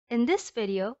In this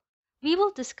video, we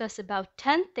will discuss about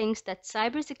 10 things that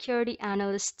cybersecurity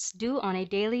analysts do on a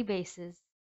daily basis.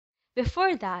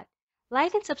 Before that,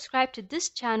 like and subscribe to this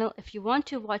channel if you want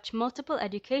to watch multiple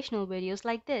educational videos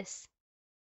like this.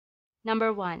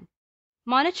 Number 1.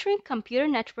 Monitoring computer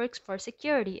networks for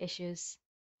security issues.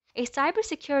 A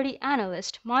cybersecurity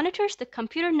analyst monitors the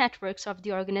computer networks of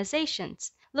the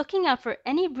organizations, looking out for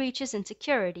any breaches in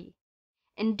security.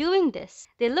 In doing this,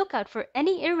 they look out for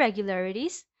any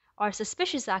irregularities or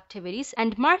suspicious activities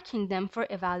and marking them for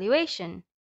evaluation.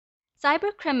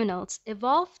 Cybercriminals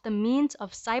evolve the means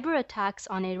of cyber attacks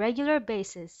on a regular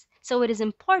basis, so it is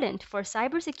important for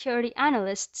cybersecurity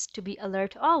analysts to be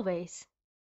alert always.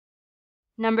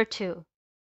 Number 2.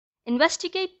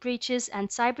 Investigate breaches and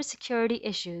cybersecurity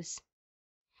issues.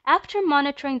 After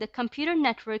monitoring the computer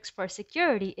networks for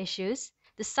security issues,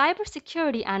 the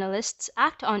cybersecurity analysts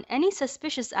act on any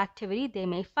suspicious activity they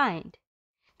may find.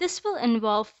 This will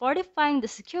involve fortifying the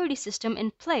security system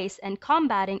in place and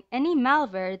combating any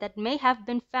malware that may have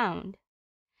been found.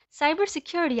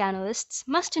 Cybersecurity analysts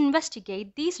must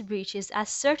investigate these breaches as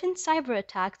certain cyber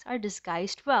attacks are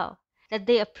disguised well, that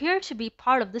they appear to be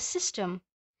part of the system.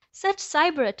 Such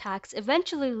cyber attacks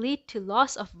eventually lead to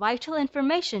loss of vital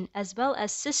information as well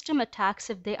as system attacks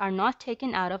if they are not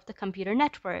taken out of the computer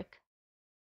network.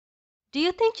 Do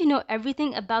you think you know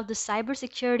everything about the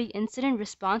cybersecurity incident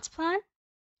response plan?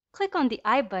 Click on the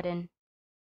I button.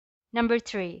 Number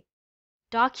 3.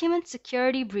 Document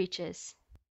security breaches.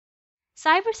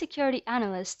 Cybersecurity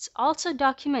analysts also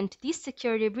document these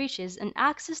security breaches and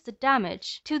access the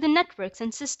damage to the networks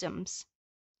and systems.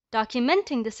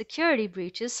 Documenting the security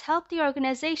breaches help the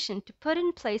organization to put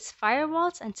in place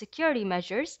firewalls and security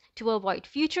measures to avoid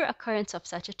future occurrence of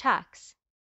such attacks.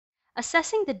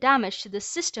 Assessing the damage to the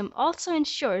system also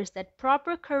ensures that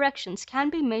proper corrections can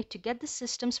be made to get the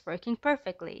systems working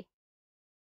perfectly.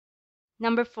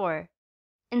 Number 4.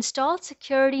 Install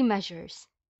security measures.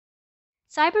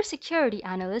 Cybersecurity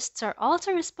analysts are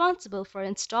also responsible for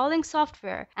installing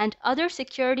software and other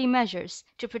security measures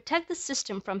to protect the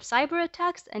system from cyber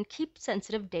attacks and keep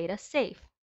sensitive data safe.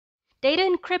 Data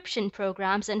encryption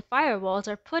programs and firewalls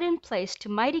are put in place to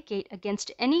mitigate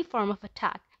against any form of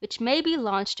attack which may be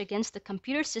launched against the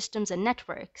computer systems and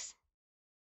networks.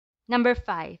 Number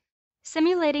 5.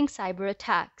 Simulating cyber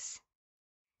attacks.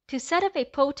 To set up a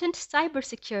potent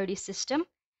cybersecurity system,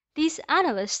 these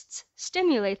analysts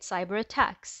stimulate cyber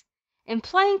attacks,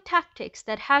 employing tactics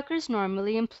that hackers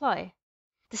normally employ.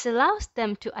 This allows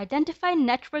them to identify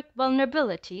network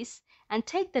vulnerabilities and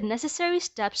take the necessary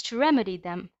steps to remedy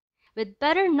them. With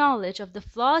better knowledge of the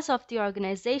flaws of the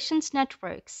organization's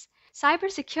networks,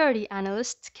 cybersecurity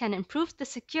analysts can improve the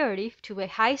security to a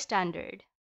high standard.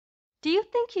 Do you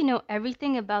think you know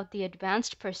everything about the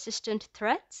advanced persistent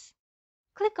threats?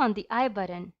 Click on the I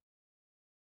button.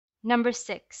 Number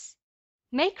 6.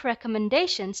 Make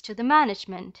recommendations to the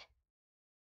management.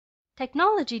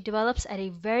 Technology develops at a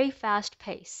very fast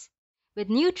pace, with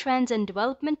new trends and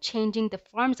development changing the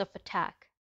forms of attack.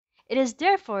 It is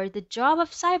therefore the job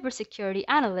of cybersecurity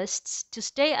analysts to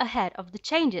stay ahead of the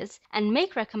changes and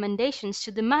make recommendations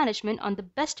to the management on the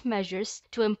best measures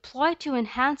to employ to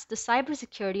enhance the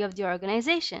cybersecurity of the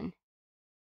organization.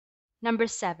 Number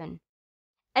 7.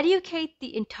 Educate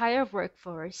the entire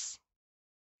workforce.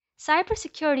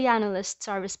 Cybersecurity analysts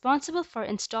are responsible for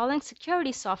installing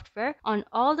security software on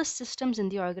all the systems in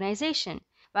the organization,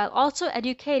 while also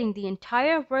educating the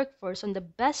entire workforce on the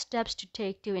best steps to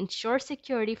take to ensure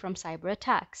security from cyber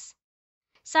attacks.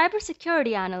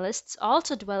 Cybersecurity analysts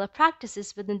also develop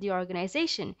practices within the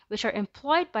organization, which are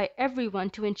employed by everyone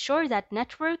to ensure that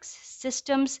networks,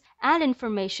 systems, and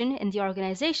information in the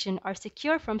organization are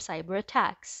secure from cyber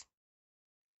attacks.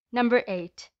 Number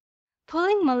 8.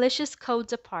 Pulling malicious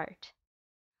codes apart.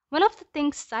 One of the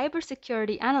things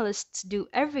cybersecurity analysts do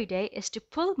every day is to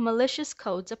pull malicious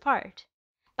codes apart.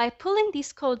 By pulling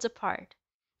these codes apart,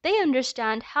 they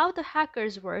understand how the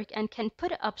hackers work and can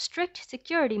put up strict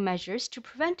security measures to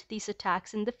prevent these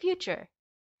attacks in the future.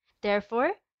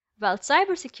 Therefore, while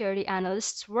cybersecurity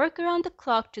analysts work around the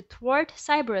clock to thwart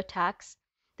cyber attacks,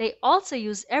 they also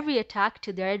use every attack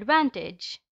to their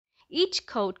advantage. Each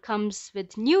code comes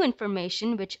with new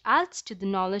information which adds to the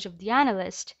knowledge of the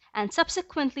analyst and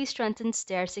subsequently strengthens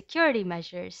their security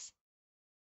measures.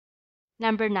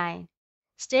 Number 9.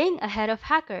 Staying ahead of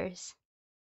hackers.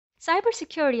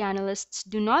 Cybersecurity analysts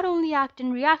do not only act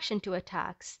in reaction to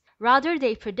attacks, rather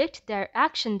they predict their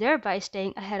action, thereby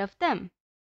staying ahead of them.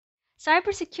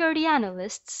 Cybersecurity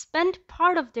analysts spend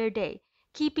part of their day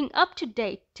keeping up to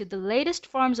date to the latest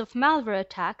forms of malware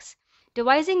attacks,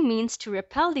 devising means to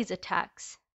repel these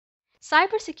attacks.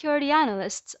 Cybersecurity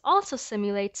analysts also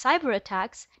simulate cyber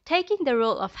attacks, taking the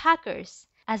role of hackers,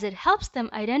 as it helps them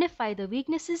identify the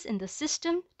weaknesses in the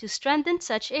system to strengthen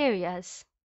such areas.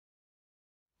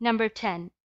 Number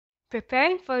 10.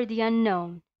 Preparing for the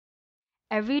unknown.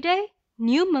 Every day,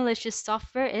 new malicious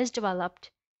software is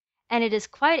developed, and it is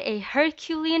quite a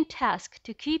Herculean task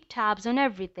to keep tabs on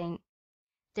everything.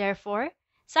 Therefore,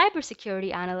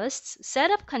 cybersecurity analysts set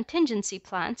up contingency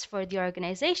plans for the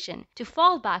organization to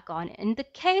fall back on in the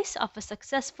case of a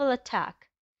successful attack.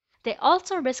 They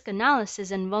also risk analysis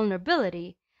and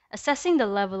vulnerability, assessing the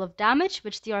level of damage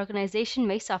which the organization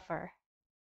may suffer.